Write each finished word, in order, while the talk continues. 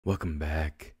Welcome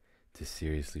back to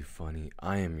Seriously Funny.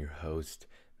 I am your host,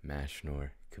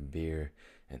 Mashnor Kabir,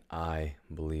 and I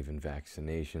believe in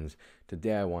vaccinations.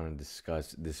 Today I want to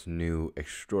discuss this new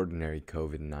extraordinary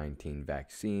COVID-19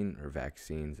 vaccine or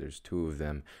vaccines. There's two of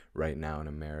them right now in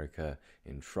America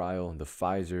in trial. The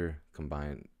Pfizer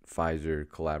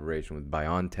collaboration with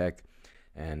BioNTech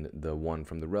and the one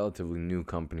from the relatively new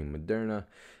company Moderna.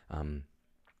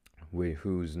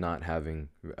 Who's not having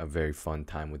a very fun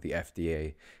time with the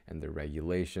FDA and their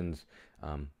regulations.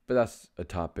 But that's a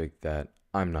topic that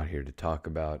I'm not here to talk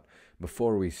about.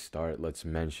 Before we start, let's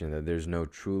mention that there's no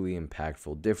truly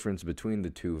impactful difference between the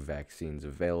two vaccines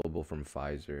available from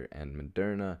Pfizer and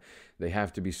Moderna. They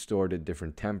have to be stored at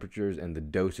different temperatures, and the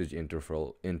dosage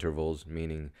intervals,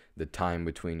 meaning the time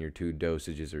between your two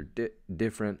dosages, are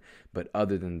different. But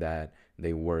other than that,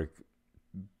 they work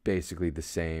basically the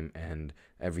same, and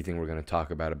everything we're going to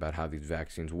talk about how these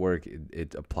vaccines work,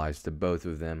 it applies to both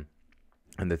of them,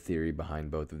 and the theory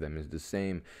behind both of them is the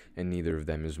same, and neither of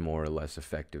them is more or less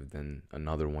effective than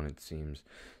another one, it seems.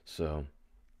 So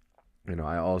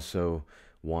I also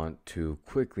want to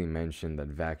quickly mention that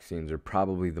vaccines are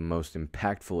probably the most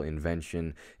impactful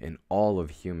invention in all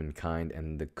of humankind,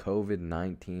 and the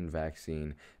COVID-19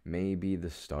 vaccine may be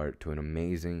the start to an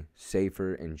amazing,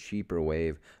 safer, and cheaper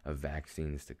wave of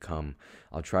vaccines to come.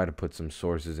 I'll try to put some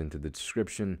sources into the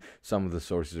description. Some of the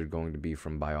sources are going to be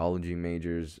from biology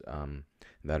majors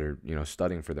that are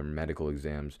studying for their medical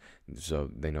exams,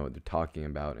 so they know what they're talking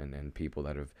about, and people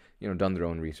that have done their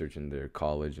own research in their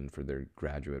college and for their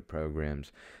graduate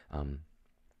programs. And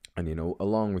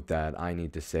along with that, I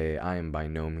need to say I am by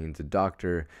no means a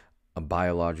doctor, a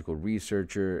biological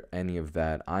researcher, any of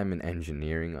that. I'm an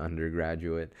engineering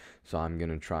undergraduate, so I'm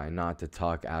going to try not to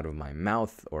talk out of my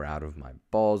mouth or out of my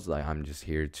balls. I'm just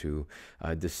here to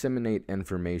disseminate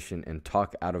information and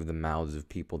talk out of the mouths of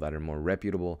people that are more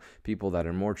reputable, people that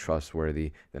are more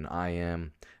trustworthy than I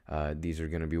am. These are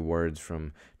going to be words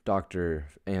from Dr.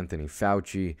 Anthony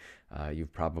Fauci.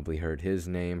 You've probably heard his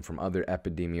name, from other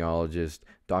epidemiologists,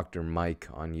 Dr. Mike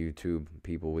on YouTube,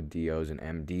 people with DOs and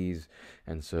MDs.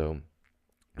 And so,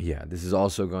 yeah, this is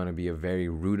also going to be a very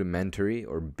rudimentary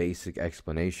or basic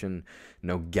explanation.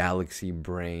 No galaxy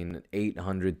brain,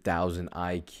 800,000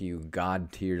 IQ,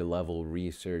 God tier level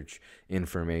research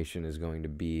information is going to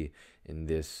be in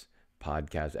this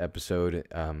podcast episode.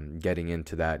 Getting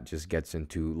into that just gets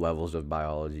into levels of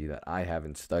biology that I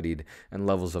haven't studied, and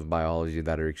levels of biology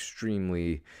that are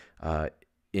extremely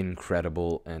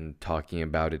incredible, and talking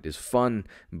about it is fun,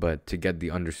 but to get the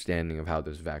understanding of how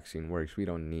this vaccine works, we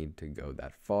don't need to go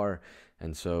that far.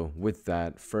 And so with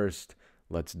that, first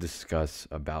let's discuss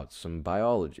about some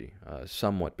biology,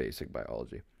 somewhat basic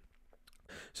biology.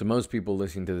 So most people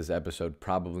listening to this episode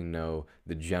probably know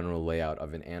the general layout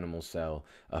of an animal cell,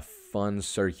 a fun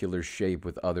circular shape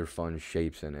with other fun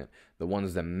shapes in it. The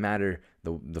ones that matter,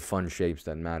 the fun shapes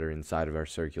that matter inside of our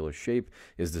circular shape,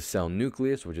 is the cell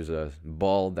nucleus, which is a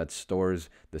ball that stores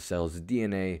the cell's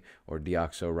DNA, or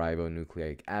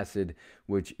deoxyribonucleic acid,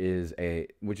 which is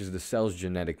the cell's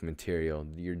genetic material.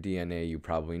 Your DNA, you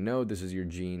probably know, this is your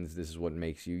genes, this is what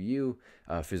makes you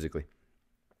physically.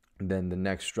 Then the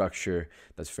next structure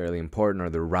that's fairly important are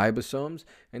the ribosomes,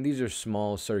 and these are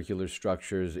small circular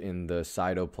structures in the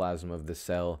cytoplasm of the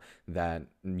cell that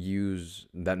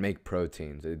make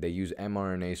proteins. They use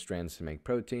mRNA strands to make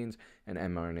proteins, and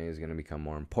mRNA is going to become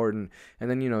more important.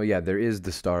 And then there is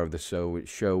the star of the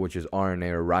show, which is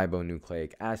RNA, or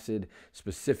ribonucleic acid.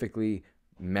 Specifically,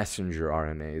 messenger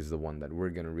RNA is the one that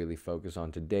we're going to really focus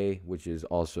on today, which is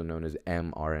also known as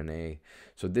mRNA.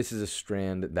 So this is a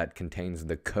strand that contains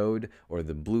the code, or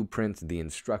the blueprints, the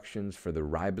instructions for the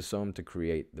ribosome to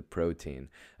create the protein.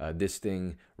 This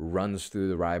thing runs through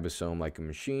the ribosome like a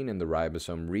machine, and the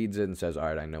ribosome reads it and says, all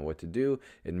right, I know what to do.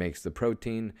 It makes the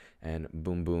protein, and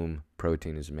boom, boom,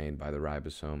 protein is made by the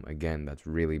ribosome. Again, that's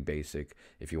really basic.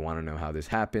 If you want to know how this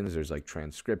happens, there's like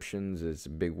transcriptions, it's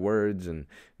big words and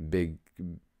big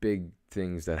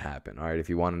things that happen. All right, if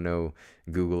you want to know,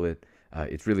 Google it.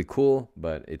 It's really cool,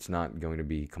 but it's not going to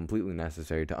be completely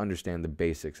necessary to understand the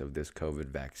basics of this COVID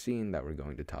vaccine that we're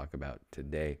going to talk about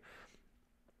today.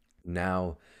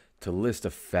 Now, to list a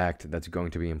fact that's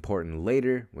going to be important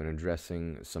later when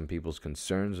addressing some people's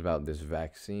concerns about this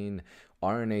vaccine: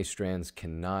 RNA strands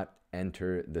cannot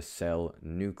enter the cell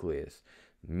nucleus,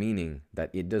 meaning that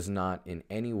it does not in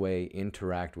any way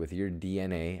interact with your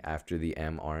DNA after the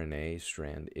mRNA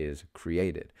strand is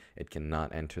created. It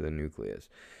cannot enter the nucleus.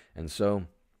 And so,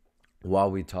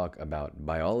 while we talk about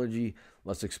biology,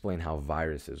 let's explain how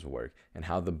viruses work and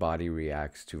how the body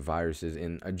reacts to viruses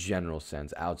in a general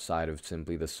sense, outside of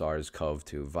simply the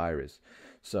SARS-CoV-2 virus.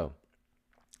 So,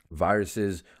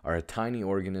 Viruses are a tiny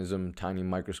organism, tiny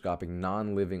microscopic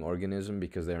non-living organism,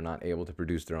 because they're not able to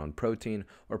produce their own protein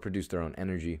or produce their own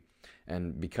energy.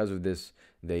 And because of this,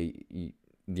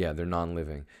 they're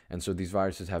non-living. And so these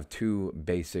viruses have two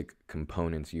basic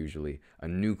components usually: a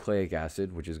nucleic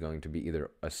acid, which is going to be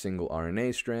either a single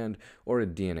RNA strand or a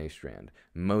DNA strand.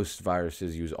 Most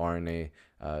viruses use RNA.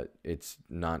 There's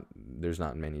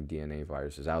not many DNA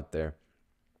viruses out there.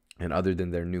 And other than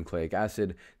their nucleic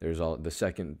acid, the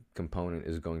second component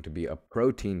is going to be a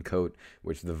protein coat,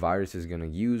 which the virus is going to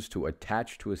use to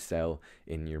attach to a cell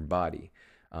in your body.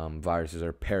 Viruses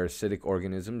are parasitic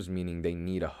organisms, meaning they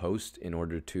need a host in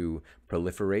order to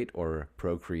proliferate or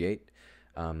procreate.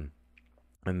 And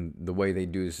the way they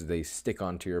do this is they stick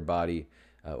onto your body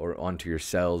or onto your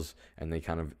cells, and they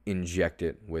kind of inject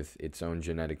it with its own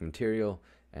genetic material,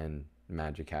 and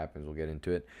magic happens. We'll get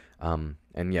into it.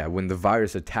 And yeah, when the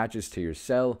virus attaches to your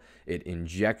cell, it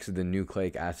injects the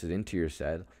nucleic acid into your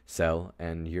cell,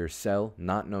 and your cell,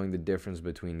 not knowing the difference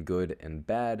between good and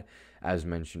bad, as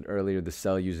mentioned earlier, the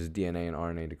cell uses DNA and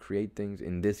RNA to create things.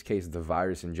 In this case, the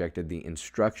virus injected the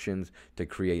instructions to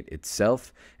create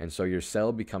itself, and so your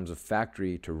cell becomes a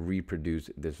factory to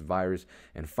reproduce this virus.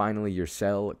 And finally, your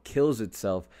cell kills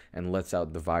itself and lets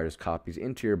out the virus copies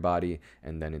into your body,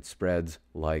 and then it spreads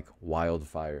like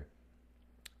wildfire.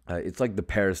 It's like the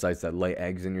parasites that lay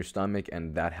eggs in your stomach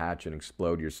and that hatch and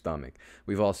explode your stomach.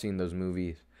 We've all seen those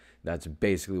movies. That's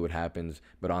basically what happens,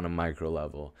 but on a micro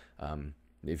level.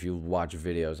 If you watch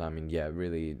videos, I mean, yeah,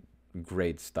 really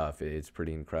great stuff. It's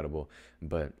pretty incredible.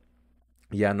 But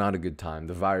yeah, not a good time.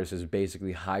 The viruses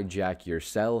basically hijack your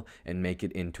cell and make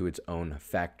it into its own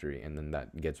factory. And then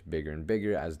that gets bigger and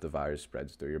bigger as the virus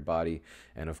spreads through your body.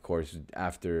 And of course,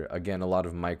 after, again, a lot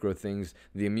of micro things,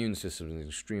 the immune system is an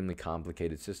extremely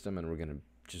complicated system, and we're going to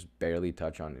just barely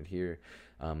touch on it here,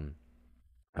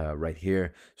 right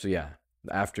here. So yeah,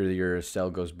 after your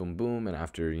cell goes boom boom, and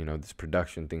after this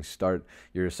production things start,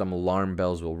 some alarm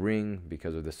bells will ring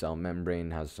because of the cell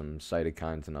membrane has some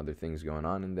cytokines and other things going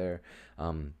on in there,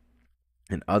 and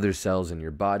other cells in your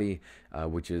body,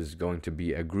 which is going to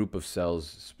be a group of cells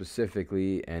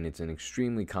specifically, and it's an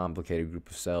extremely complicated group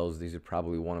of cells. These are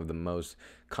probably one of the most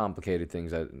complicated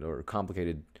things or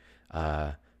complicated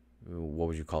what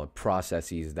would you call it,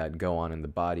 processes that go on in the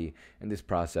body. And this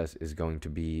process is going to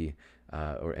be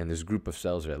and this group of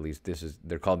cells, or at least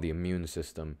they're called the immune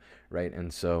system, right?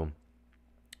 And so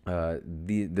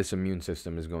this immune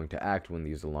system is going to act when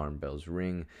these alarm bells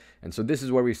ring. And so this is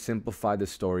where we simplify the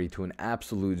story to an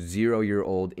absolute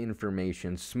 0-year-old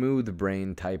information, smooth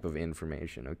brain type of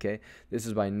information, okay? This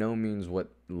is by no means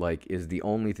what is the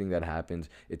only thing that happens.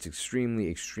 It's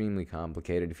extremely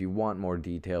complicated. If you want more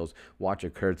details, watch a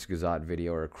Kurzgesagt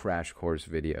video or a crash course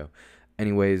video.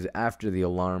 Anyways, after the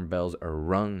alarm bells are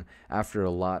rung, after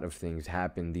a lot of things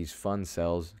happen, these fun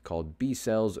cells called B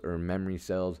cells or memory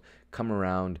cells come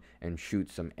around and shoot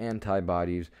some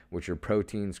antibodies, which are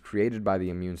proteins created by the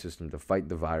immune system to fight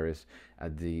the virus.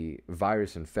 The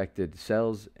virus infected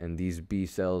cells and these B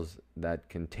cells that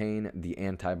contain the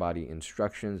antibody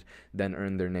instructions then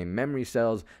earn their name memory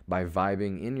cells by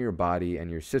vibing in your body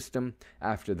and your system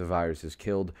after the virus is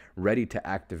killed, ready to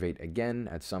activate again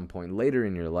at some point later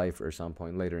in your life or some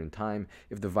point later in time.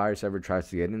 If the virus ever tries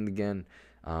to get in again,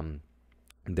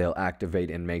 they'll activate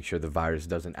and make sure the virus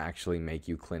doesn't actually make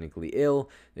you clinically ill.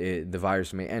 The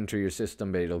virus may enter your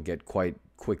system, but it'll get quite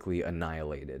quickly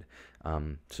annihilated.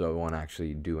 So it won't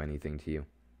actually do anything to you.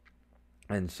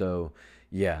 And so,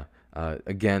 yeah,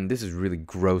 again, this is really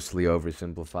grossly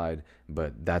oversimplified,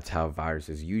 but that's how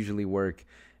viruses usually work.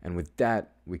 And with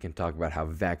that, we can talk about how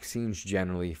vaccines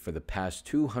generally for the past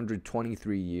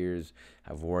 223 years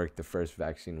have worked. The first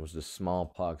vaccine was the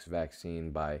smallpox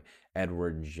vaccine by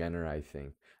Edward Jenner, I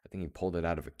think. I think he pulled it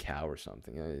out of a cow or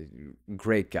something.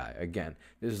 Great guy. Again,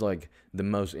 this is like the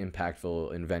most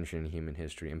impactful invention in human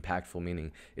history. Impactful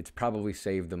meaning it's probably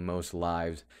saved the most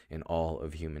lives in all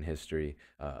of human history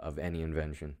of any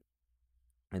invention.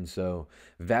 And so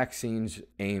vaccines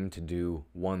aim to do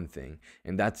one thing,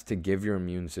 and that's to give your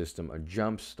immune system a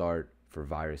jump start for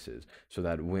viruses, so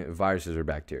that when viruses or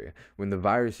bacteria, when the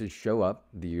viruses show up,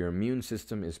 your immune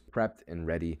system is prepped and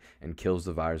ready and kills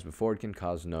the virus before it can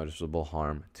cause noticeable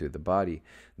harm to the body.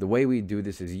 The way we do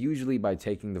this is usually by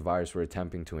taking the virus we're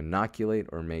attempting to inoculate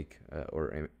or make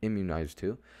or immunize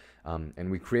to. And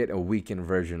we create a weakened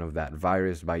version of that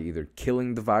virus by either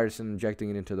killing the virus and injecting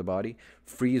it into the body,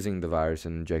 freezing the virus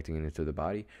and injecting it into the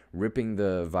body, ripping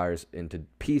the virus into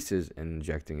pieces and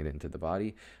injecting it into the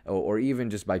body, or even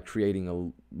just by creating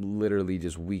a literally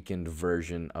just weakened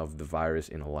version of the virus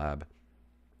in a lab.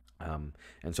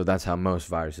 And so that's how most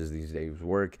viruses these days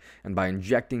work. And by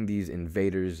injecting these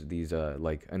invaders, these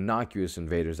like innocuous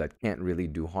invaders that can't really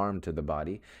do harm to the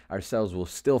body, our cells will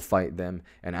still fight them.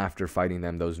 And after fighting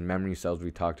them, those memory cells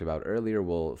we talked about earlier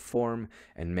will form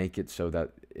and make it so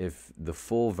that if the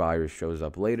full virus shows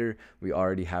up later, we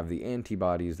already have the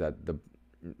antibodies and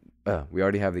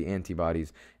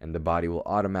the body will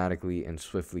automatically and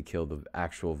swiftly kill the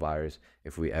actual virus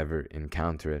if we ever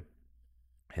encounter it.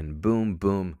 And boom,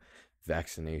 boom,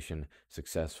 vaccination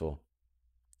successful.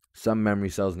 Some memory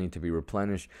cells need to be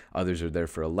replenished, others are there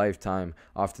for a lifetime,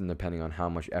 often depending on how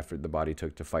much effort the body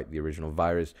took to fight the original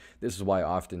virus. This is why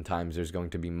oftentimes there's going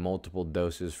to be multiple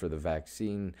doses for the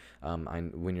vaccine.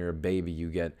 When you're a baby, you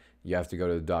have to go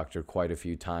to the doctor quite a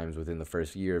few times within the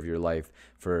first year of your life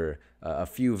for a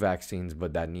few vaccines,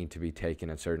 but that need to be taken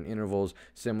at certain intervals,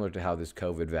 similar to how this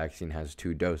COVID vaccine has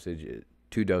two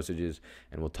dosages,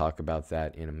 and we'll talk about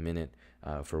that in a minute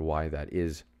for why that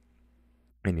is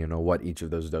and what each of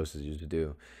those dosages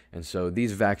do. And so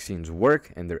these vaccines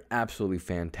work and they're absolutely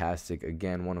fantastic.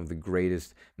 Again, one of the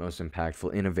greatest, most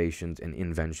impactful innovations and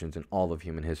inventions in all of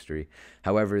human history.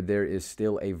 However, there is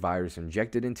still a virus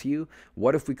injected into you.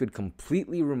 What if we could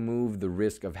completely remove the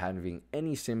risk of having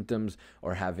any symptoms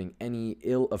or having any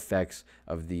ill effects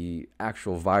of the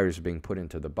actual virus being put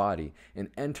into the body and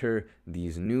enter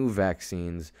these new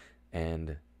vaccines?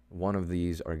 And one of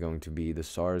these are going to be the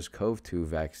SARS-CoV-2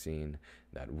 vaccine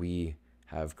that we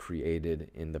have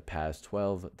created in the past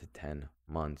 12 to 10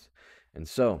 months. And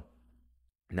so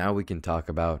now we can talk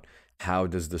about how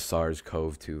does the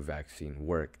SARS-CoV-2 vaccine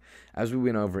work. As we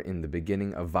went over in the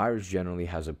beginning, a virus generally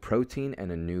has a protein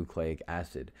and a nucleic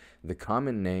acid. The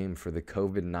common name for the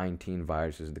COVID-19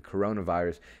 virus is the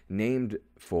coronavirus, named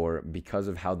for because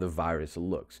of how the virus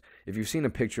looks. If you've seen a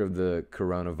picture of the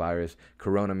coronavirus,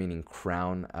 corona meaning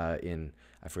crown in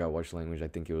I forgot which language. I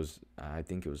think it was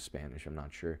Spanish. I'm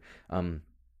not sure.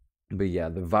 But yeah,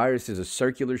 the virus is a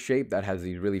circular shape that has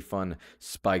these really fun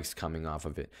spikes coming off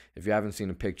of it. If you haven't seen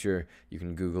a picture, you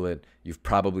can Google it. You've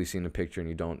probably seen a picture and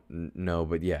you don't know,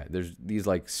 but yeah, there's these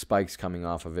like spikes coming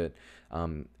off of it.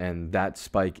 And that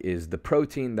spike is the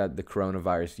protein that the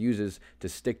coronavirus uses to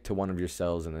stick to one of your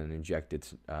cells and then inject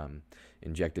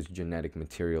its genetic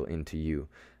material into you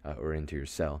or into your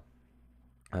cell.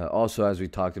 Also, as we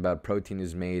talked about, protein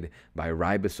is made by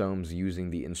ribosomes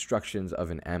using the instructions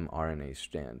of an mRNA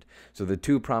strand. So the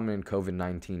two prominent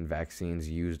COVID-19 vaccines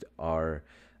use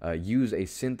a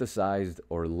synthesized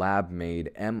or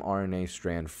lab-made mRNA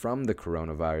strand from the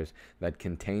coronavirus that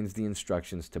contains the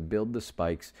instructions to build the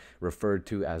spikes referred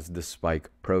to as the spike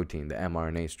protein. The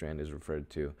mRNA strand is referred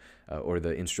to, or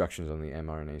the instructions on the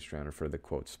mRNA strand refer to the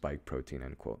quote spike protein,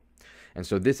 end quote. And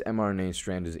so this mRNA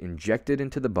strand is injected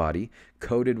into the body,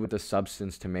 coated with a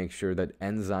substance to make sure that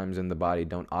enzymes in the body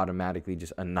don't automatically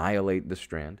just annihilate the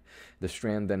strand. The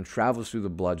strand then travels through the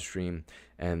bloodstream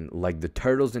and like the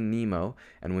turtles in Nemo,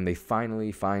 and when they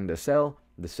finally find a cell,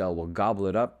 the cell will gobble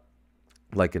it up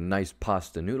like a nice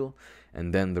pasta noodle,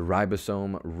 and then the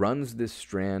ribosome runs this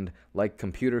strand like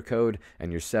computer code,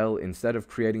 and your cell, instead of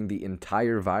creating the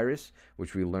entire virus,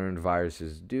 which we learned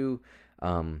viruses do,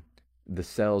 the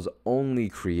cells only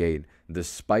create the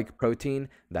spike protein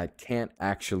that can't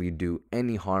actually do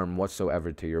any harm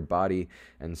whatsoever to your body.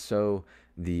 And so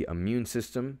the immune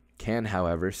system can,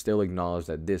 however, still acknowledge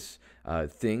that this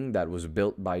thing that was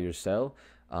built by your cell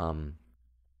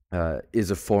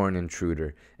is a foreign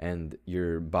intruder, and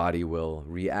your body will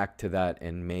react to that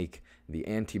and make the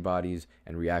antibodies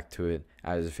and react to it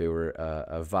as if it were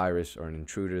a virus or an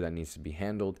intruder that needs to be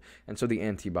handled. And so the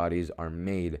antibodies are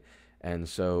made. And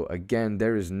so, again,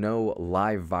 there is no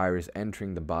live virus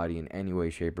entering the body in any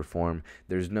way, shape, or form.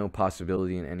 There's no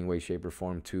possibility in any way, shape, or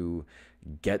form to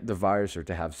get the virus or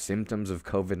to have symptoms of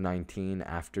COVID-19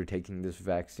 after taking this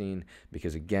vaccine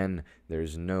because, again,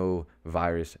 there's no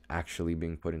virus actually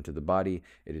being put into the body.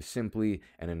 It is simply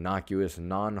an innocuous,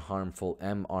 non-harmful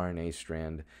mRNA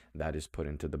strand that is put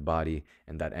into the body,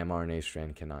 and that mRNA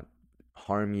strand cannot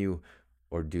harm you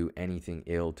or do anything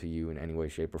ill to you in any way,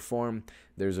 shape, or form.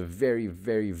 There's a very,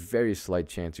 very, very slight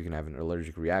chance you can have an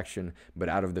allergic reaction, but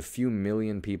out of the few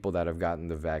million people that have gotten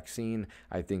the vaccine,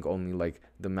 I think only like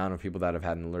the amount of people that have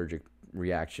had an allergic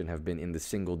reaction have been in the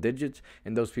single digits,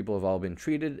 and those people have all been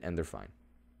treated and they're fine.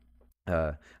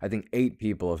 I think 8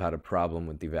 people have had a problem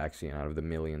with the vaccine out of the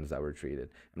millions that were treated,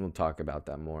 and we'll talk about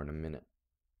that more in a minute.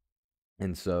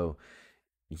 And so,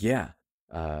 yeah,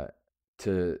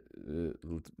 to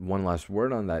one last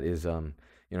word on that is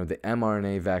The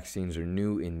mRNA vaccines are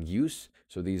new in use.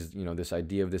 So this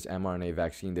idea of this mRNA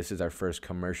vaccine, this is our first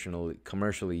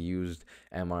commercially used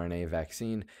mRNA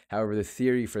vaccine. However, the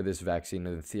theory for this vaccine,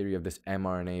 or the theory of this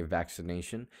mRNA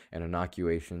vaccination and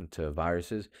inoculation to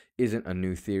viruses, isn't a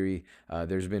new theory.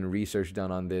 There's been research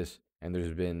done on this, and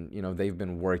they've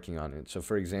been working on it. So,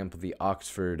 for example, the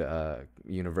Oxford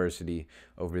University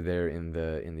over there in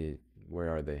the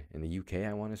where are they? In the UK,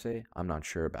 I want to say. I'm not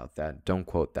sure about that. Don't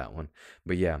quote that one.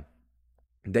 But yeah,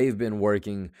 they've been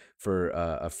working for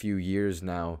a few years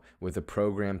now with a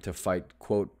program to fight,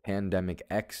 quote, pandemic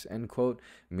X, end quote,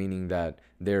 meaning that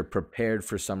they're prepared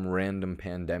for some random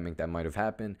pandemic that might have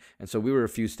happened. And so we were a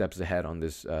few steps ahead on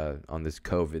this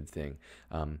COVID thing.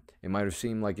 It might have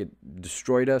seemed like it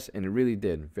destroyed us, and it really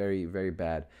did, very, very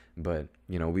bad. But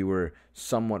we were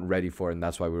somewhat ready for it, and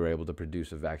that's why we were able to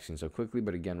produce a vaccine so quickly.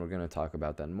 But again, we're going to talk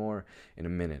about that more in a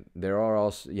minute. There are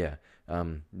also, yeah,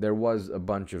 there was a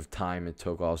bunch of time it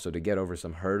took also to get over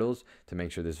some hurdles to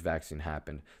make sure this vaccine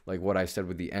happened. Like what I said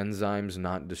with the enzymes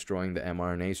not destroying the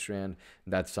mRNA strand,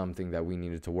 that's something that we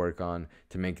needed to work on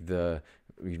to make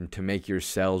your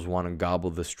cells want to gobble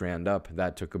the strand up.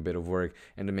 That took a bit of work,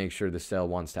 and to make sure the cell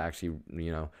wants to actually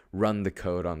run the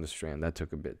code on the strand, that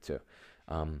took a bit too.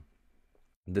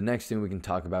 The next thing we can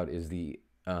talk about is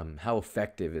how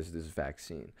effective is this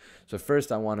vaccine? So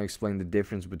first, I want to explain the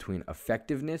difference between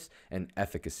effectiveness and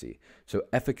efficacy. So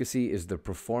efficacy is the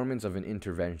performance of an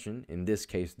intervention, in this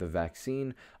case, the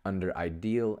vaccine, under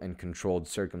ideal and controlled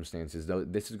circumstances. Though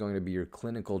this is going to be your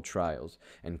clinical trials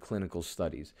and clinical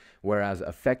studies, whereas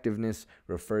effectiveness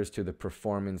refers to the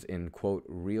performance in, quote,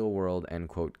 real world, end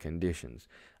quote, conditions.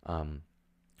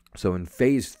 So in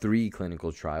phase 3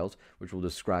 clinical trials, which will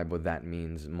describe what that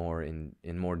means more in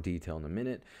more detail in a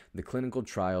minute, the clinical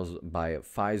trials by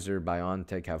Pfizer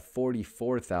BioNTech have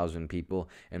 44,000 people,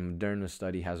 and Moderna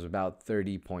study has about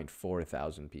 30.4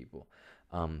 thousand people,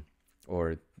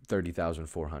 or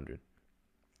 30,400.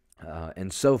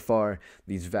 And so far,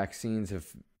 these vaccines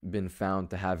have been found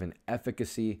to have an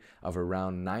efficacy of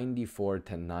around 94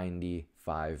 to 95%.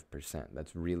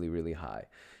 That's really, really high.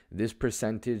 This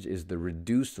percentage is the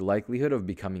reduced likelihood of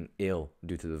becoming ill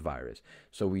due to the virus.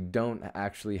 So we don't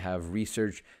actually have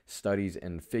research, studies,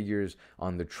 and figures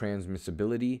on the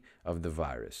transmissibility of the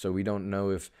virus. So we don't know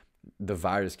if the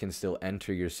virus can still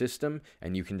enter your system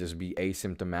and you can just be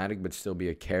asymptomatic but still be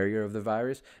a carrier of the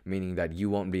virus, meaning that you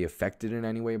won't be affected in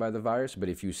any way by the virus, but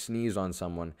if you sneeze on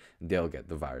someone, they'll get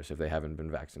the virus if they haven't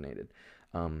been vaccinated.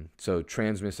 So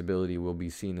transmissibility will be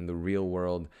seen in the real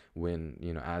world when,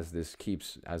 as this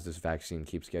vaccine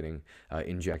keeps getting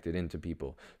injected into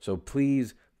people. So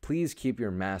please keep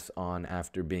your mask on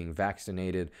after being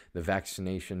vaccinated. The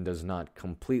vaccination does not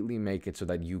completely make it so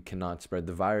that you cannot spread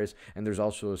the virus. And there's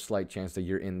also a slight chance that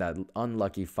you're in that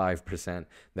unlucky 5%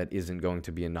 that isn't going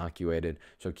to be inoculated.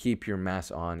 So keep your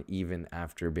mask on even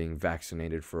after being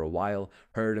vaccinated for a while.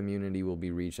 Herd immunity will be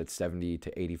reached at 70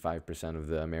 to 85% of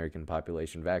the American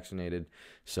population vaccinated.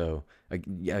 So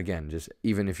again, just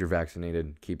even if you're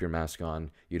vaccinated, keep your mask on.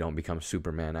 You don't become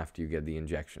Superman after you get the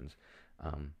injections.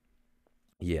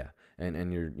 Yeah,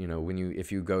 and you're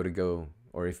if you go to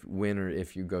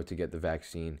get the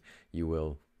vaccine, you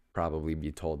will probably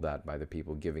be told that by the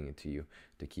people giving it to you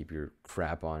to keep your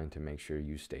crap on and to make sure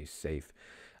you stay safe.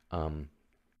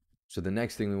 So the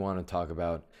next thing we want to talk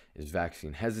about is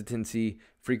vaccine hesitancy,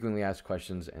 frequently asked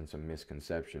questions, and some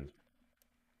misconceptions.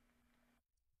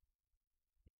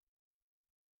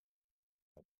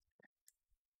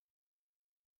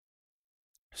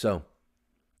 So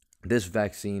this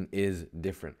vaccine is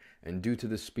different, and due to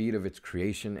the speed of its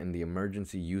creation and the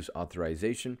emergency use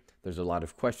authorization, there's a lot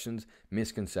of questions,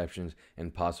 misconceptions,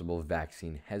 and possible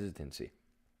vaccine hesitancy.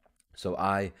 So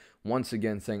once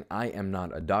again saying I am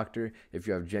not a doctor. If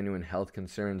you have genuine health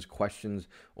concerns, questions,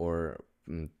 or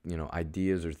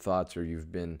ideas or thoughts, or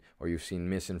you've seen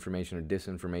misinformation or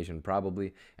disinformation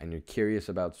probably, and you're curious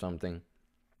about something,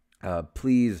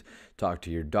 please talk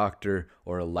to your doctor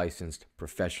or a licensed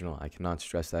professional. I cannot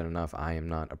stress that enough. I am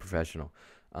not a professional.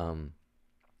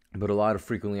 But a lot of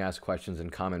frequently asked questions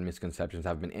and common misconceptions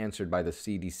have been answered by the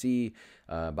CDC,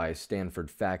 by a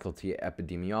Stanford faculty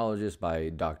epidemiologist, by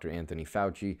Dr. Anthony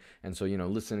Fauci. And so,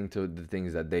 listening to the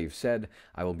things that they've said,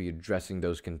 I will be addressing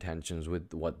those contentions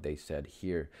with what they said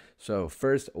here. So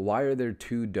first, why are there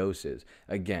 2 doses?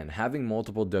 Again, having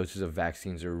multiple doses of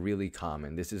vaccines are really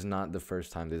common. This is not the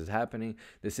first time this is happening.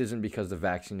 This isn't because the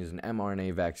vaccine is an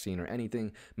mRNA vaccine or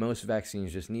anything. Most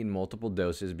vaccines just need multiple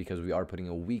doses because we are putting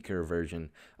a weaker version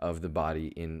of the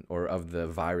of the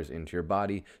virus into your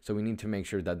body. So we need to make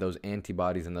sure that those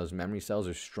antibodies and those memory cells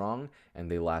are strong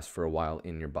and they last for a while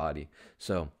in your body.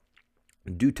 So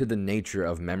Due to the nature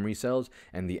of memory cells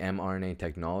and the mRNA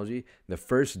technology, the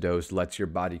first dose lets your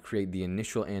body create the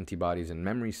initial antibodies and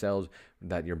memory cells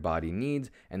that your body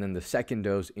needs. And then the second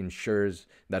dose ensures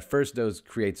that first dose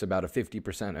creates about a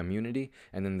 50% immunity.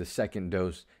 And then the second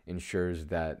dose ensures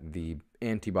that the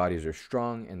antibodies are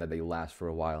strong and that they last for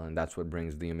a while. And that's what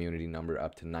brings the immunity number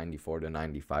up to 94 to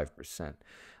 95%.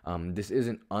 This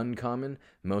isn't uncommon.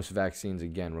 Most vaccines,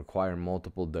 again, require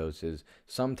multiple doses,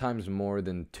 sometimes more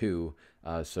than two.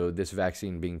 So this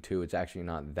vaccine being two, it's actually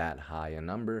not that high a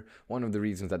number. One of the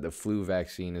reasons that the flu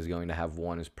vaccine is going to have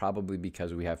one is probably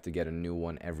because we have to get a new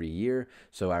one every year.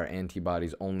 So our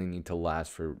antibodies only need to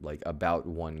last for like about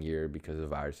 1 year because the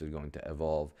virus is going to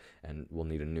evolve and we'll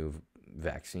need a new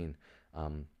vaccine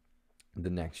the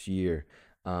next year.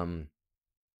 Um,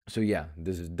 so yeah,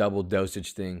 this is double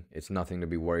dosage thing. It's nothing to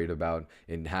be worried about.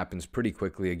 It happens pretty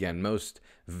quickly. Again, most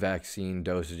vaccine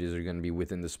dosages are going to be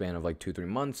within the span of like 2-3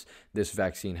 months. This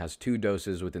vaccine has two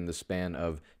doses within the span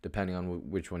of, depending on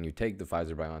which one you take, the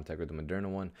Pfizer BioNTech or the Moderna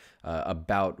one,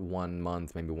 about 1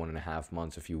 month, maybe 1.5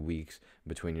 months, a few weeks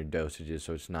between your dosages.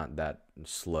 So it's not that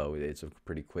slow. It's a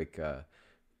pretty quick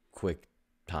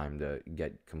time to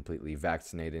get completely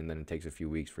vaccinated, and then it takes a few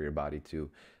weeks for your body to,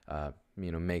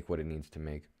 make what it needs to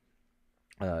make.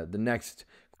 The next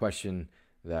question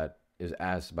that is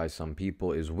asked by some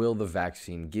people is, will the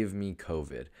vaccine give me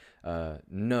COVID?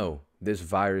 No, this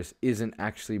virus isn't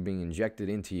actually being injected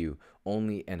into you,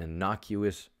 only an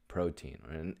innocuous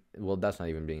protein. Well, that's not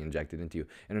even being injected into you.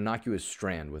 An innocuous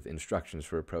strand with instructions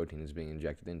for a protein is being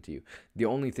injected into you. The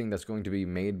only thing that's going to be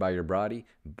made by your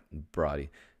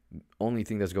only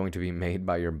thing that's going to be made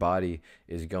by your body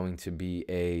is going to be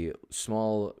a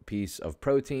small piece of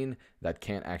protein that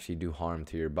can't actually do harm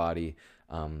to your body.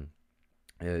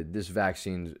 This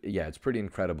vaccine, yeah, it's pretty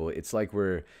incredible. It's like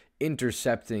we're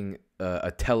intercepting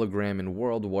a telegram in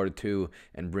World War II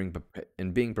and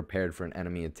being prepared for an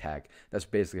enemy attack. That's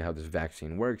basically how this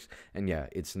vaccine works. And yeah,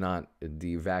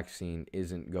 the vaccine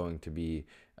isn't going to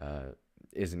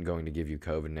give you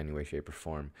COVID in any way, shape, or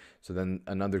form. So then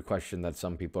another question that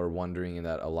some people are wondering and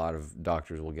that a lot of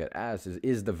doctors will get asked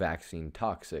is the vaccine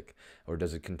toxic, or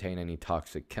does it contain any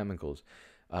toxic chemicals?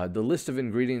 The list of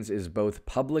ingredients is both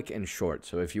public and short.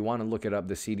 So if you want to look it up,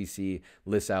 the CDC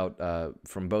lists out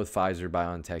from both Pfizer,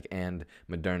 BioNTech, and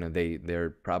Moderna. They're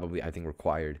probably, I think,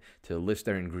 required to list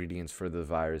their ingredients for the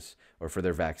virus or for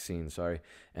their vaccine. Sorry.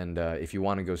 And if you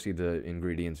want to go see the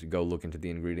ingredients, go look into the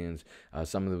ingredients.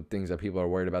 Some of the things that people are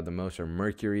worried about the most are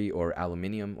mercury or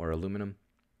aluminium or aluminum.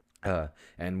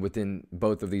 And within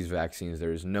both of these vaccines,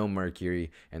 there is no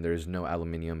mercury and there is no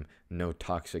aluminium. No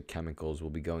toxic chemicals will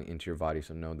be going into your body.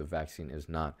 So no, the vaccine is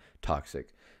not toxic.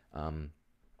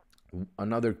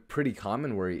 Another pretty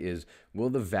common worry is, will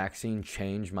the vaccine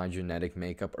change my genetic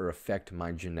makeup or affect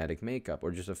my genetic makeup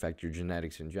or just affect your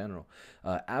genetics in general?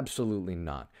 Absolutely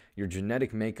not. Your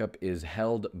genetic makeup is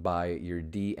held by your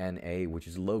DNA, which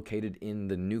is located in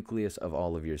the nucleus of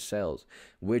all of your cells,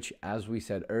 which, as we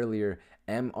said earlier,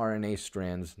 mRNA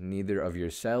strands, neither of your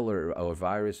cell or a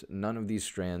virus, none of these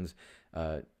strands,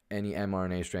 any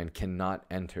mRNA strand cannot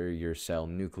enter your cell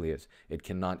nucleus. It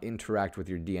cannot interact with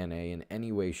your DNA in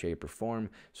any way, shape, or form.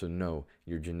 So no,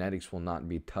 your genetics will not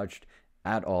be touched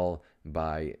at all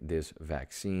by this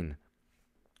vaccine.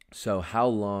 So how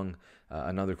long,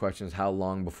 another question is, how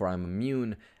long before I'm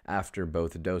immune after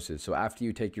both doses? So after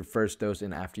you take your first dose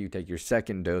and after you take your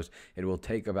second dose, it will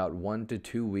take about 1 to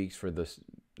 2 weeks for the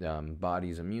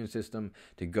body's immune system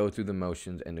to go through the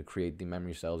motions and to create the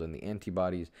memory cells and the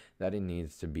antibodies that it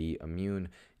needs to be immune.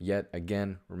 Yet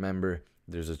again, remember,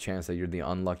 there's a chance that you're the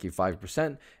unlucky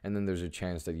 5%, and then there's a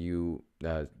chance that you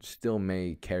still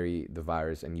may carry the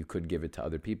virus and you could give it to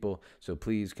other people. So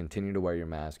please continue to wear your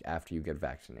mask after you get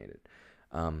vaccinated.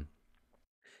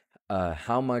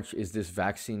 How much is this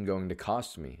vaccine going to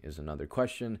cost me is another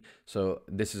question. So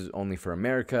this is only for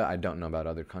America. I don't know about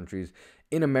other countries.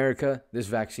 In America, this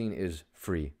vaccine is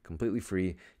free, completely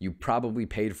free. You probably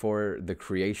paid for the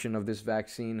creation of this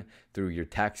vaccine through your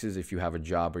taxes if you have a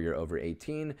job or you're over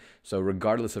 18. So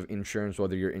regardless of insurance,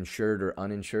 whether you're insured or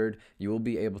uninsured, you will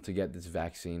be able to get this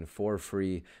vaccine for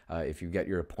free. If you get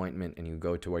your appointment and you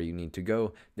go to where you need to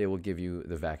go, they will give you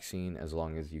the vaccine as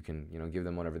long as you can, give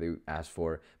them whatever they ask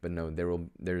for. But no,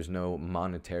 there's no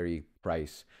monetary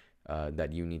price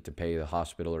that you need to pay the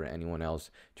hospital or anyone else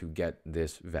to get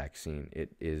this vaccine.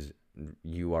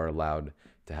 You are allowed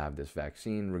to have this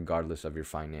vaccine regardless of your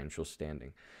financial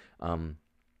standing.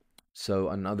 So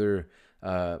another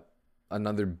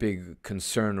big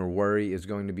concern or worry is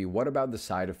going to be, what about the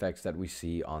side effects that we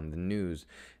see on the news?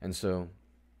 And so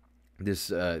This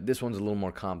one's a little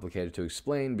more complicated to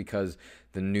explain because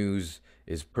the news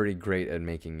is pretty great at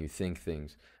making you think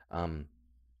things. Um,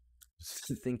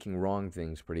 Thinking wrong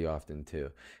things pretty often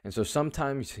too. And so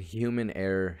sometimes human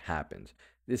error happens.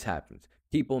 This happens.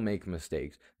 People make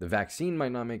mistakes. The vaccine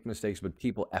might not make mistakes, but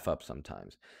people F up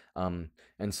sometimes. Um,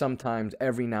 and sometimes,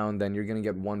 every now and then, you're going to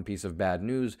get one piece of bad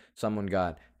news. Someone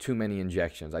got too many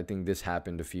injections. I think this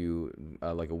happened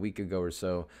like a week ago or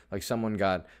so. Like someone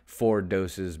got 4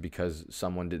 doses because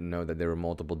someone didn't know that there were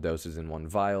multiple doses in one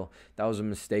vial. That was a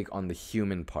mistake on the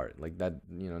human part. Like that,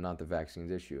 not the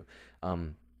vaccine's issue.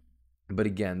 Um, but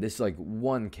again, this is like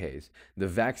one case. The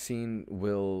vaccine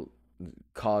will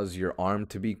cause your arm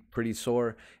to be pretty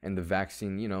sore, and the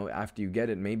vaccine, after you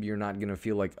get it, maybe you're not going to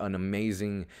feel like an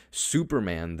amazing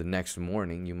Superman the next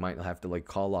morning. You might have to like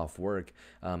call off work.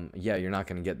 Yeah, you're not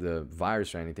going to get the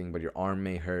virus or anything, but your arm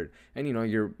may hurt, and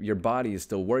your body is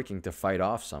still working to fight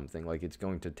off something. Like it's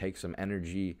going to take some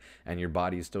energy, and your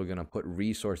body is still going to put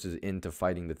resources into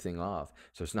fighting the thing off.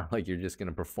 So it's not like you're just going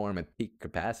to perform at peak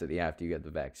capacity after you get the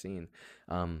vaccine.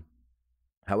 um,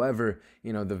 However,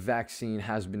 the vaccine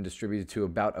has been distributed to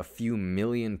about a few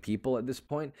million people at this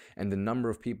point, and the number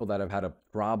of people that have had a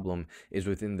problem is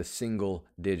within the single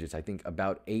digits. I think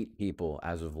about 8 people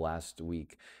as of last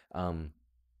week. Um,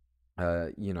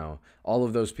 all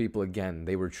of those people, again,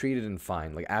 they were treated and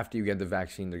fine. Like after you get the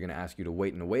vaccine, they're going to ask you to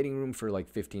wait in a waiting room for like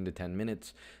 15 to 10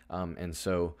 minutes. And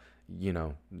so, you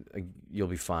know, you'll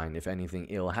be fine. If anything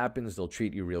ill happens, they'll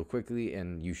treat you real quickly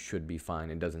and you should be fine.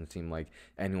 It doesn't seem like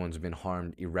anyone's been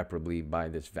harmed irreparably by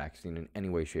this vaccine in any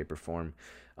way, shape, or form.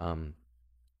 Um,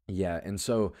 yeah, and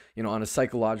so, on a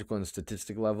psychological and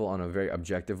statistic level, on a very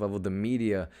objective level, the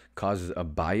media causes a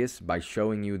bias by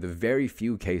showing you the very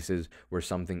few cases where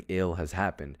something ill has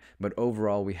happened. But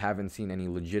overall, we haven't seen any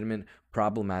legitimate,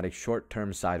 problematic short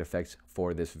term side effects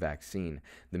for this vaccine.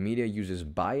 The media uses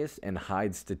bias and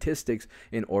hides statistics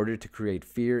in order to create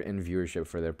fear and viewership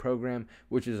for their program,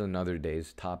 which is another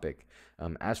day's topic.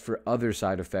 As for other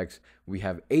side effects, we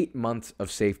have 8 months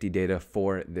of safety data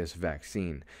for this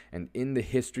vaccine. And in the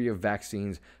history of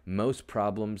vaccines, most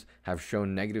problems have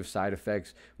shown negative side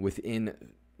effects within,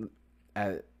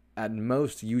 at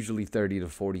most, usually 30 to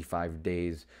 45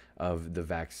 days of the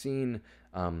vaccine.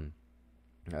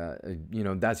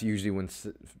 That's usually when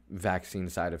vaccine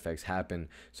side effects happen.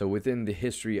 So within the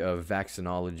history of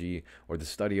vaccinology or the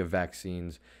study of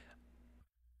vaccines,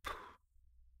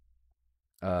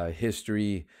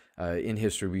 history in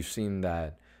history, we've seen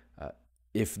that uh,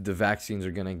 if the vaccines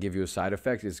are going to give you a side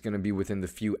effect, it's going to be within the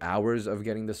few hours of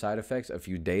getting the side effects, a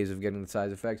few days of getting the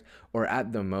side effects, or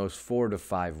at the most 4 to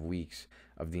 5 weeks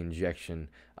of the injection.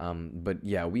 But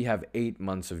yeah, we have 8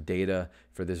 months of data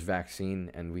for this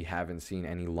vaccine, and we haven't seen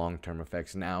any long-term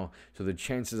effects now. So the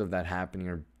chances of that happening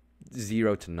are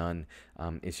zero to none.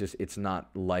 It's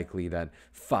not likely that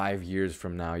 5 years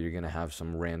from now you're gonna have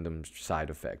some random side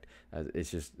effect.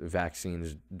 It's just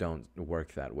vaccines don't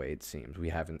work that way. It seems we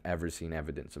haven't ever seen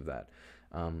evidence of that.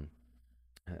 Um,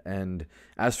 and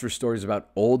as for stories about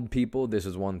old people, this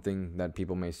is one thing that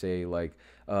people may say, like,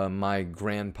 my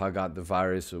grandpa got the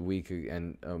virus a week,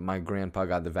 and my grandpa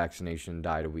got the vaccination,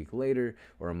 died a week later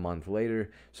or a month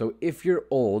later. So if you're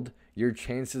old, your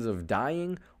chances of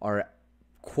dying are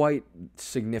quite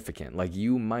significant. Like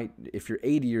you might, if you're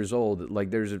 80 years old,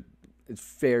 like there's a it's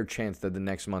fair chance that the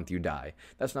next month you die.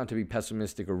 That's not to be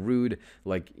pessimistic or rude.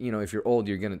 Like, if you're old,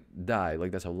 you're gonna die.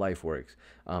 Like that's how life works.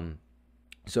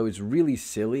 So it's really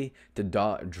silly to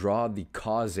draw the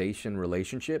causation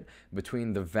relationship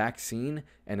between the vaccine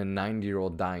and a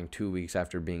 90-year-old dying 2 weeks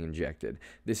after being injected.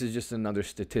 This is just another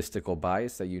statistical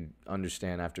bias that you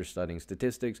understand after studying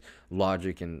statistics,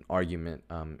 logic, and argument,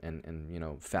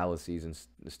 and fallacies and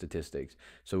statistics.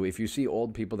 So if you see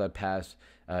old people that pass,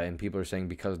 and people are saying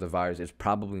because of the virus, it's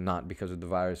probably not because of the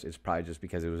virus. It's probably just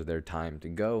because it was their time to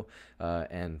go,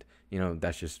 and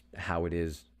that's just how it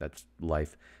is. That's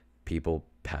life. People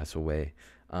pass away.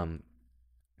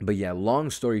 But yeah,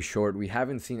 long story short, we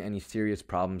haven't seen any serious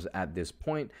problems at this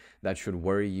point that should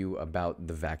worry you about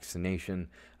the vaccination.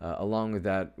 Along with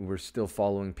that, we're still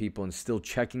following people and still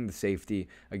checking the safety.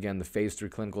 Again, the phase 3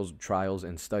 clinical trials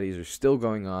and studies are still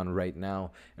going on right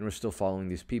now, and we're still following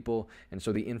these people. And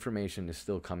so the information is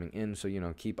still coming in.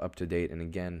 So, keep up to date. And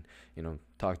again,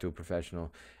 talk to a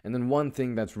professional. And then one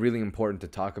thing that's really important to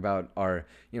talk about are,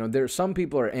 some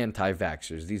people are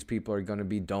anti-vaxxers. These people are going to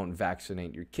be, don't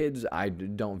vaccinate your kids.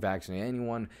 Don't vaccinate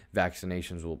anyone.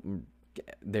 Vaccinations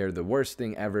they're the worst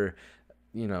thing ever.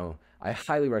 I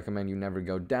highly recommend you never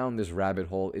go down this rabbit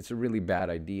hole. It's a really bad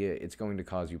idea. It's going to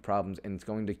cause you problems and it's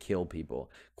going to kill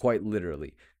people, quite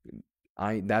literally.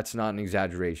 That's not an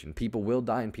exaggeration. People will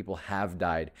die and people have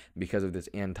died because of this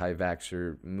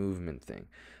anti-vaxxer movement thing.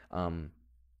 Um,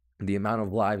 the amount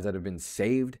of lives that have been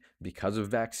saved because of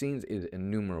vaccines is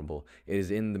innumerable. It is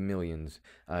in the millions.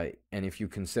 And if you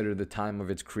consider the time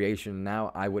of its creation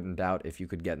now, I wouldn't doubt if you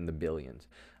could get in the billions.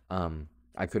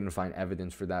 I couldn't find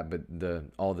evidence for that, but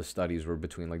all the studies were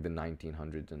between like the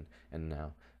 1900s and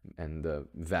now, and the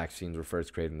vaccines were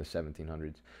first created in the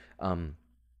 1700s. Um,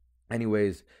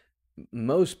 anyways,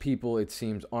 most people, it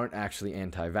seems, aren't actually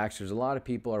anti vaxxers. A lot of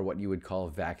people are what you would call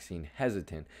vaccine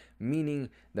hesitant, meaning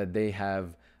that they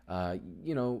have,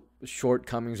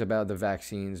 shortcomings about the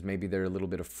vaccines. Maybe they're a little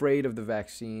bit afraid of the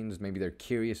vaccines. Maybe they're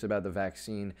curious about the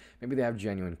vaccine. Maybe they have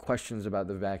genuine questions about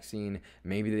the vaccine.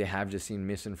 Maybe they have just seen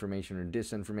misinformation or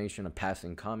disinformation, a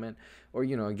passing comment, or,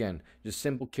 again, just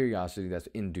simple curiosity that's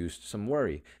induced some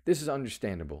worry. This is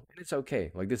understandable and it's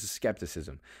okay. Like, this is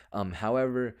skepticism.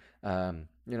 However,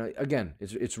 again,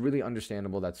 it's really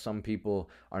understandable that some people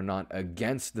are not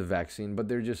against the vaccine, but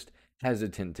they're just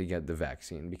hesitant to get the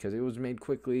vaccine because it was made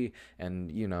quickly, and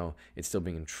it's still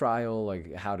being in trial.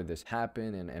 Like, how did this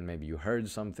happen? And maybe you heard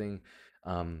something.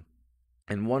 um,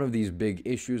 and one of these big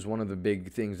issues, one of the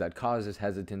big things that causes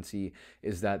hesitancy,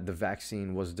 is that the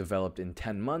vaccine was developed in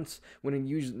 10 months when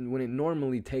it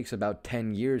normally takes about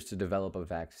 10 years to develop a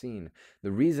vaccine.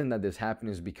 The reason that this happened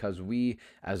is because we,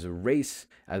 as a race,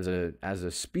 as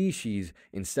a species,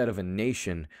 instead of a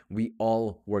nation, we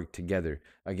all work together.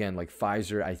 Again, like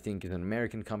Pfizer, I think, is an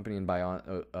American company, and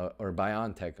or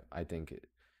BioNTech, I think.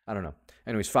 I don't know.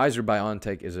 Anyways, Pfizer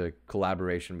BioNTech is a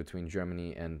collaboration between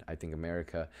Germany and, I think,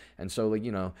 America. And so, like,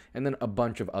 and then a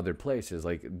bunch of other places.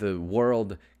 Like, the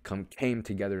world came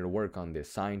together to work on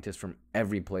this. Scientists from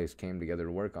every place came together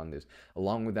to work on this.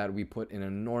 Along with that, we put an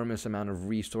enormous amount of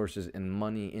resources and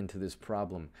money into this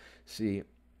problem. See,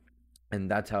 and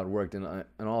that's how it worked. And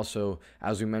also,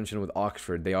 as we mentioned with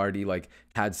Oxford, they already like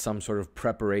had some sort of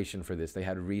preparation for this. They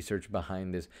had research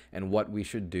behind this and what we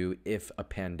should do if a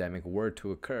pandemic were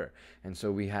to occur. And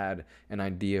so we had an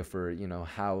idea for,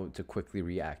 how to quickly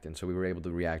react. And so we were able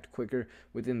to react quicker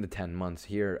within the 10 months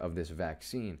here of this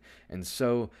vaccine. And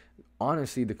so,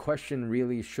 honestly, the question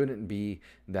really shouldn't be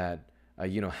that,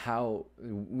 how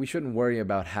we shouldn't worry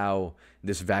about how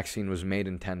this vaccine was made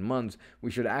in 10 months.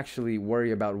 We should actually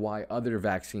worry about why other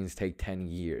vaccines take 10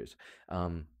 years.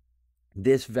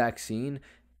 This vaccine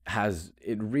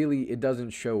it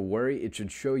doesn't show worry. It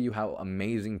should show you how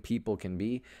amazing people can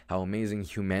be, how amazing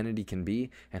humanity can be,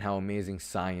 and how amazing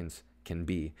science can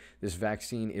be. This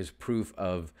vaccine is proof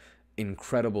of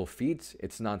incredible feats.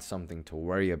 It's not something to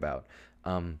worry about.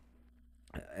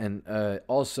 And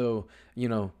also,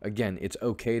 again, it's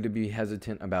okay to be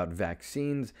hesitant about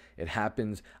vaccines. It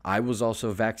happens. I was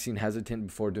also vaccine hesitant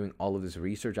before doing all of this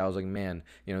research. I was like, man,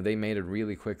 they made it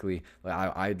really quickly.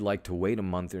 Like, I'd like to wait a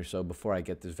month or so before I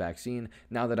get this vaccine.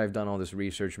 Now that I've done all this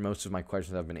research, most of my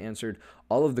questions have been answered.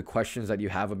 All of the questions that you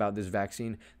have about this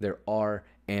vaccine, there are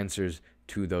answers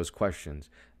to those questions.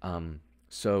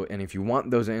 So, and if you want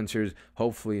those answers,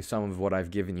 hopefully some of what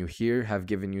I've given you here have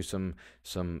given you some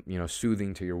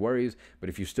soothing to your worries. But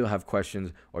if you still have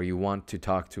questions or you want to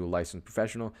talk to a licensed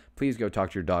professional, please go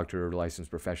talk to your doctor or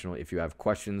licensed professional if you have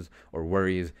questions or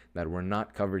worries that were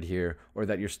not covered here or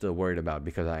that you're still worried about,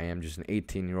 because I am just an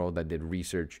 18-year-old that did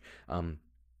research.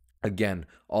 Again,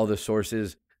 all the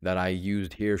sources that I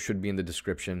used here should be in the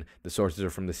description. The sources are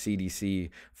from the CDC,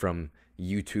 from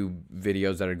YouTube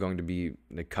videos that are going to be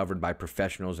covered by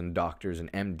professionals and doctors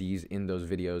and MDs in those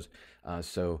videos.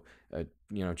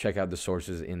 Check out the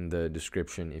sources in the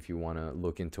description if you want to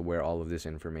look into where all of this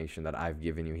information that I've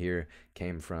given you here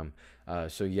came from.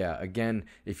 Yeah, again,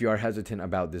 if you are hesitant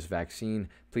about this vaccine,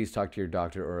 please talk to your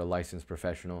doctor or a licensed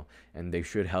professional, and they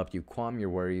should help you calm your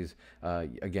worries.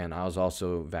 Again, I was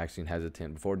also vaccine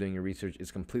hesitant before doing your research.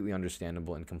 It's completely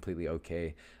understandable and completely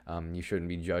okay. You shouldn't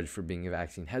be judged for being a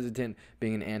vaccine hesitant.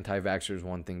 Being an anti-vaxxer is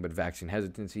one thing, but vaccine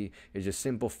hesitancy is just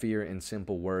simple fear and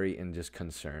simple worry and just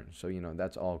concern. So,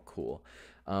 that's all cool.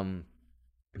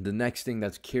 The next thing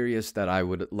that's curious that I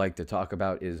would like to talk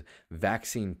about is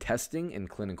vaccine testing and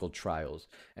clinical trials,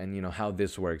 and how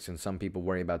this works. And some people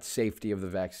worry about safety of the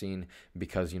vaccine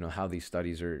because how these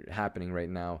studies are happening right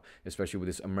now, especially with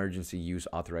this emergency use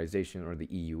authorization, or the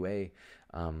EUA.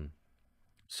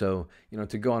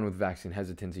 To go on with vaccine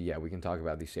hesitancy, yeah, we can talk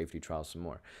about these safety trials some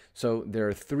more. So there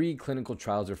are 3 clinical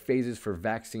trials or phases for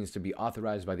vaccines to be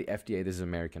authorized by the FDA. This is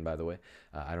American, by the way.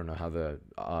 I don't know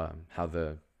how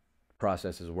the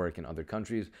processes work in other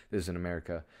countries. This is in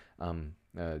America.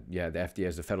 The FDA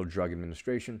is the Federal Drug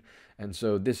Administration, and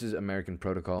so this is American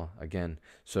protocol again.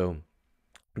 So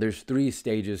there's 3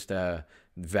 stages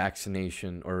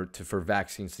vaccination or for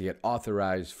vaccines to get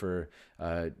authorized for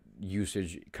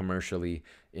usage commercially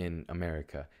in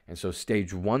America. And so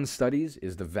stage 1 studies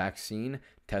is the vaccine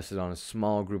tested on a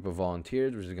small group of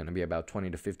volunteers, which is going to be about 20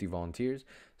 to 50 volunteers.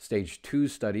 Stage 2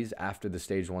 studies, after the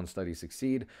stage 1 studies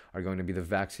succeed, are going to be the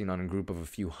vaccine on a group of a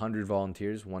few hundred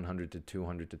volunteers, 100 to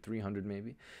 200 to 300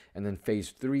 maybe. And then phase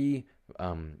 3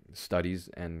 studies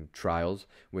and trials,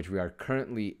 which we are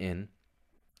currently in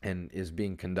and is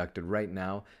being conducted right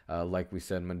now. Like we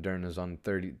said, Moderna is on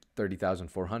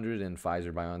 30,400 and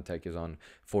Pfizer BioNTech is on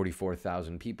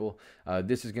 44,000 people.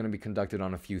 This is going to be conducted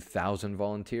on a few thousand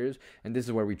volunteers, and this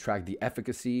is where we track the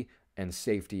efficacy and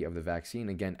safety of the vaccine.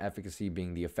 Again, efficacy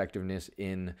being the effectiveness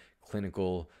in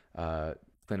clinical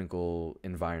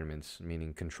environments,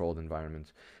 meaning controlled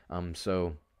environments.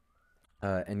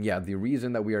 And yeah, the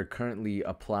reason that we are currently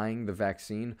applying the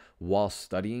vaccine while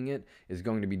studying it is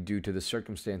going to be due to the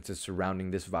circumstances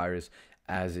surrounding this virus,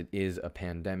 as it is a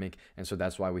pandemic. And so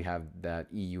that's why we have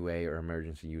that EUA, or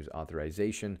emergency use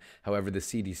authorization. However, the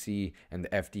CDC and the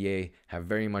FDA have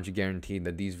very much guaranteed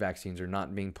that these vaccines are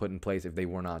not being put in place if they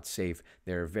were not safe.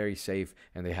 They're very safe,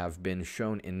 and they have been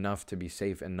shown enough to be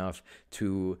safe enough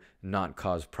to not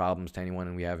cause problems to anyone.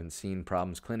 And we haven't seen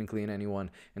problems clinically in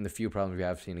anyone. And the few problems we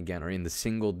have seen, again, are in the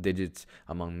single digits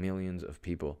among millions of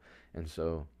people. And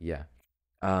so, yeah.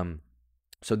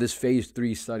 So this phase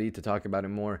 3 study, to talk about it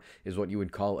more, is what you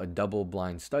would call a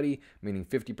double-blind study, meaning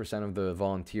 50% of the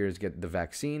volunteers get the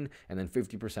vaccine, and then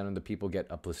 50% of the people get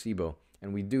a placebo.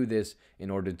 And we do this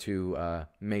in order to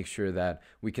make sure that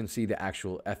we can see the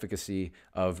actual efficacy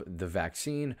of the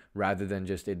vaccine rather than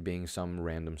just it being some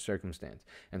random circumstance.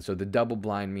 And so the double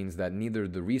blind means that neither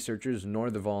the researchers nor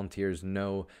the volunteers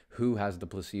know who has the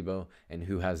placebo and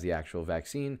who has the actual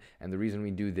vaccine. And the reason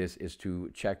we do this is to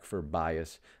check for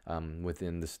bias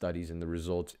within the studies and the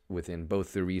results within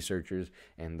both the researchers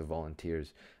and the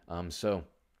volunteers.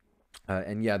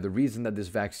 And yeah, the reason that this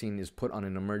vaccine is put on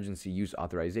an emergency use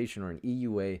authorization, or an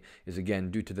EUA, is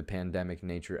again due to the pandemic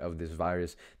nature of this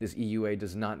virus. This EUA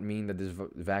does not mean that this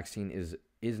vaccine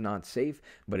is not safe,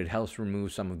 but it helps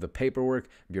remove some of the paperwork,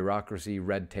 bureaucracy,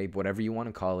 red tape, whatever you want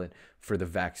to call it, for the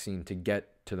vaccine to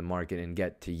get to the market and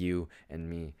get to you and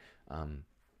me.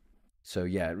 So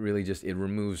yeah, it really just, it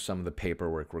removes some of the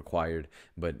paperwork required,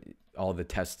 but all the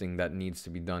testing that needs to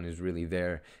be done is really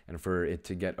there. And for it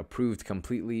to get approved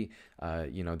completely,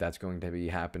 that's going to be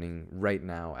happening right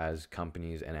now as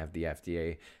companies and the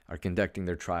FDA are conducting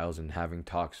their trials and having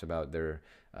talks about their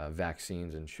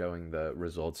vaccines and showing the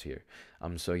results here.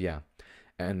 So yeah.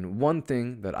 And one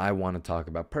thing that I want to talk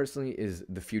about personally is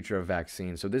the future of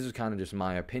vaccines. So this is kind of just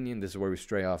my opinion. This is where we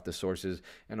stray off the sources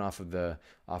and off of the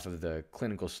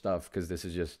clinical stuff, because this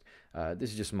is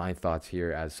just my thoughts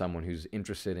here as someone who's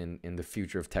interested in the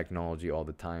future of technology all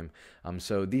the time.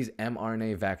 So these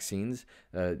mRNA vaccines,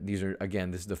 this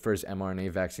is the first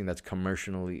mRNA vaccine that's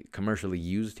commercially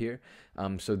used here.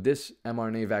 So this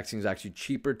mRNA vaccine is actually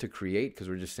cheaper to create because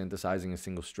we're just synthesizing a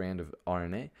single strand of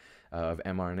RNA. Of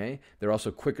mRNA. They're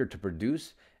also quicker to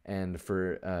produce. And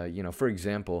for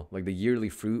example, like the yearly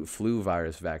flu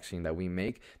virus vaccine that we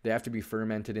make, they have to be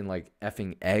fermented in like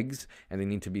effing eggs, and they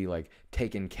need to be like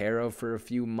taken care of for a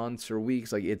few months or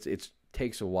weeks. Like it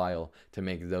takes a while to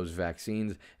make those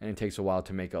vaccines, and it takes a while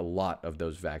to make a lot of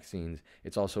those vaccines.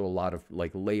 It's also a lot of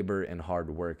like labor and hard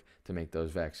work to make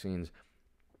those vaccines.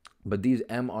 But these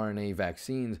mRNA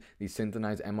vaccines, these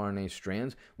synthesized mRNA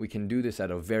strands, we can do this at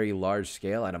a very large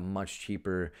scale at a much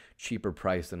cheaper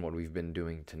price than what we've been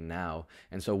doing to now.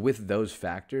 And so with those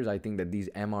factors, I think that these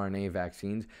mRNA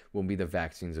vaccines will be the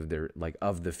vaccines of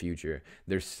the future.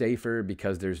 They're safer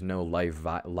because there's no live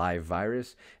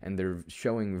virus, and they're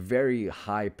showing very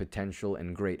high potential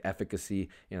and great efficacy.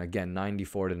 Again,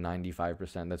 94 to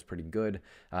 95%. That's pretty good.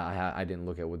 I didn't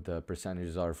look at what the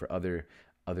percentages are for other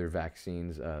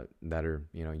vaccines that are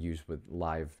used with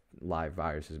live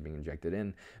viruses being injected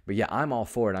in. But yeah, I'm all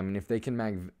for it. I mean, if they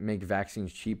can make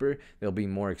vaccines cheaper, they'll be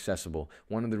more accessible.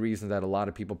 One of the reasons that a lot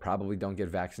of people probably don't get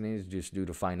vaccinated is just due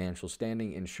to financial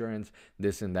standing, insurance,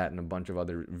 this and that, and a bunch of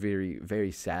other very,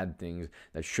 very sad things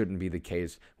that shouldn't be the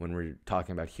case when we're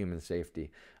talking about human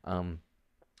safety.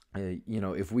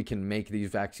 If we can make these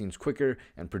vaccines quicker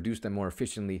and produce them more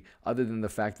efficiently, other than the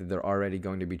fact that they're already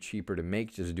going to be cheaper to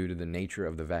make just due to the nature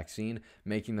of the vaccine,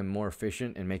 making them more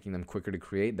efficient and making them quicker to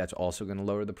create, that's also going to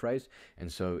lower the price. And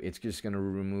so it's just going to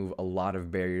remove a lot of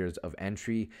barriers of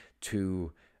entry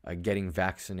to getting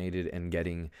vaccinated and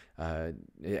getting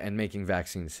and making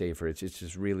vaccines safer. It's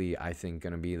just really, I think,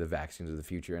 going to be the vaccines of the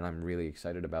future, and I'm really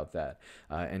excited about that.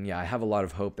 And yeah, I have a lot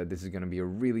of hope that this is going to be a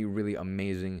really, really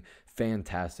amazing,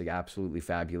 fantastic, absolutely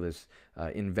fabulous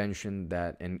invention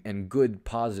that and good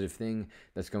positive thing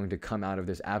that's going to come out of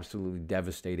this absolutely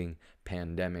devastating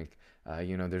pandemic.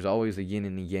 There's always a yin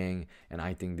and a yang, and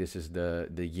I think this is the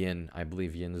yin. I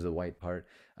believe yin is the white part.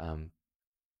 Um,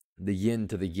 the yin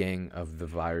to the yang of the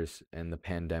virus and the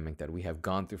pandemic that we have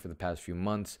gone through for the past few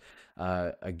months.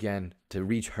 Again, to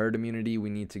reach herd immunity,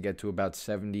 we need to get to about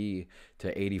 70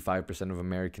 to 85% of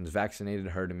Americans vaccinated.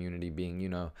 Herd immunity being,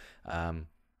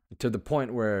 to the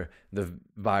point where the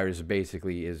virus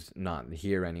basically is not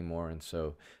here anymore, and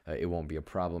so it won't be a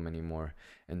problem anymore.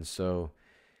 And so,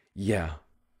 yeah,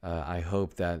 I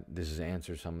hope that this has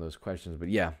answered some of those questions. But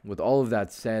yeah, with all of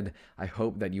that said, I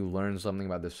hope that you learned something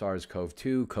about the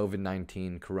SARS-CoV-2,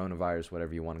 COVID-19, coronavirus,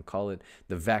 whatever you want to call it,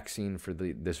 the vaccine for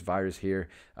this virus here,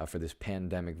 for this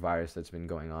pandemic virus that's been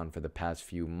going on for the past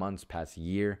few months, past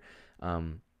year.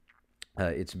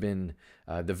 It's been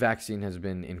the vaccine has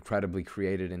been incredibly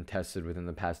created and tested within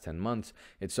the past 10 months.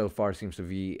 It so far seems to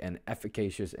be an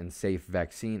efficacious and safe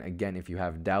vaccine. Again, if you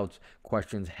have doubts,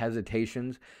 questions,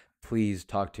 hesitations, please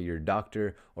talk to your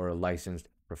doctor or a licensed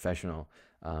professional.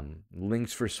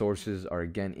 Links for sources are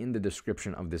again in the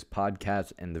description of this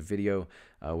podcast and the video,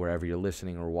 wherever you're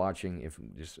listening or watching. If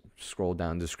just scroll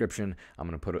down the description, I'm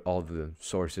going to put all the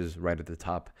sources right at the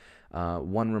top.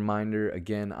 One reminder,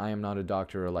 again, I am not a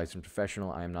doctor or a licensed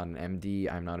professional. I am not an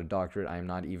MD. I am not a doctorate. I am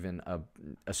not even a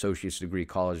associate's degree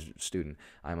college student.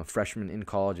 I'm a freshman in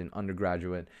college and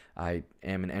undergraduate. I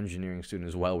am an engineering student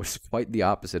as well, which is quite the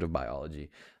opposite of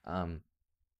biology.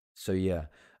 So yeah,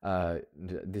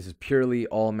 this is purely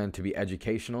all meant to be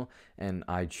educational, and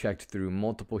I checked through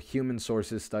multiple human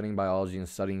sources studying biology and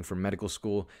studying for medical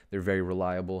school. They're very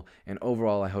reliable, and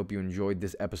overall, I hope you enjoyed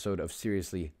this episode of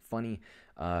Seriously Funny.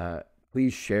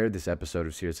 Please share this episode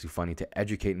of Seriously Funny to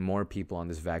educate more people on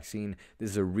this vaccine.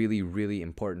 This is a really, really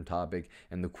important topic,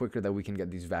 and the quicker that we can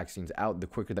get these vaccines out, the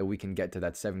quicker that we can get to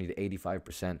that 70 to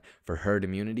 85% for herd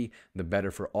immunity, the better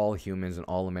for all humans and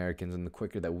all Americans, and the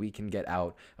quicker that we can get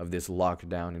out of this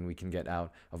lockdown and we can get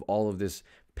out of all of this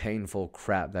painful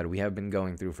crap that we have been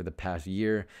going through for the past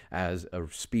year as a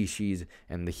species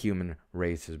and the human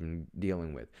race has been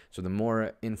dealing with. So the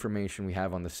more information we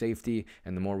have on the safety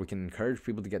and the more we can encourage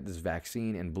people to get this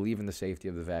vaccine and believe in the safety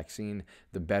of the vaccine,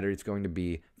 the better it's going to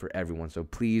be for everyone. So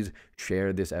please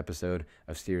share this episode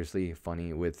of Seriously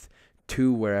Funny with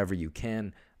wherever you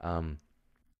can.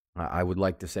 I would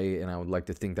like to say, and I would like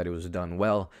to think that it was done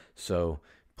well. So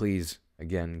please,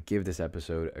 again, give this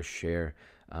episode a share.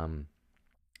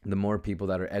 The more people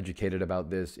that are educated about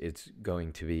this, it's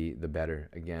going to be the better.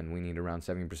 Again, we need around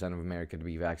 70% of America to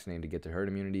be vaccinated to get to herd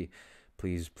immunity.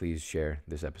 Please, please share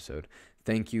this episode.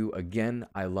 Thank you again.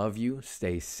 I love you.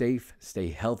 Stay safe, stay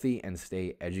healthy, and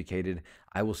stay educated.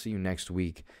 I will see you next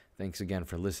week. Thanks again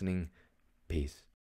for listening. Peace.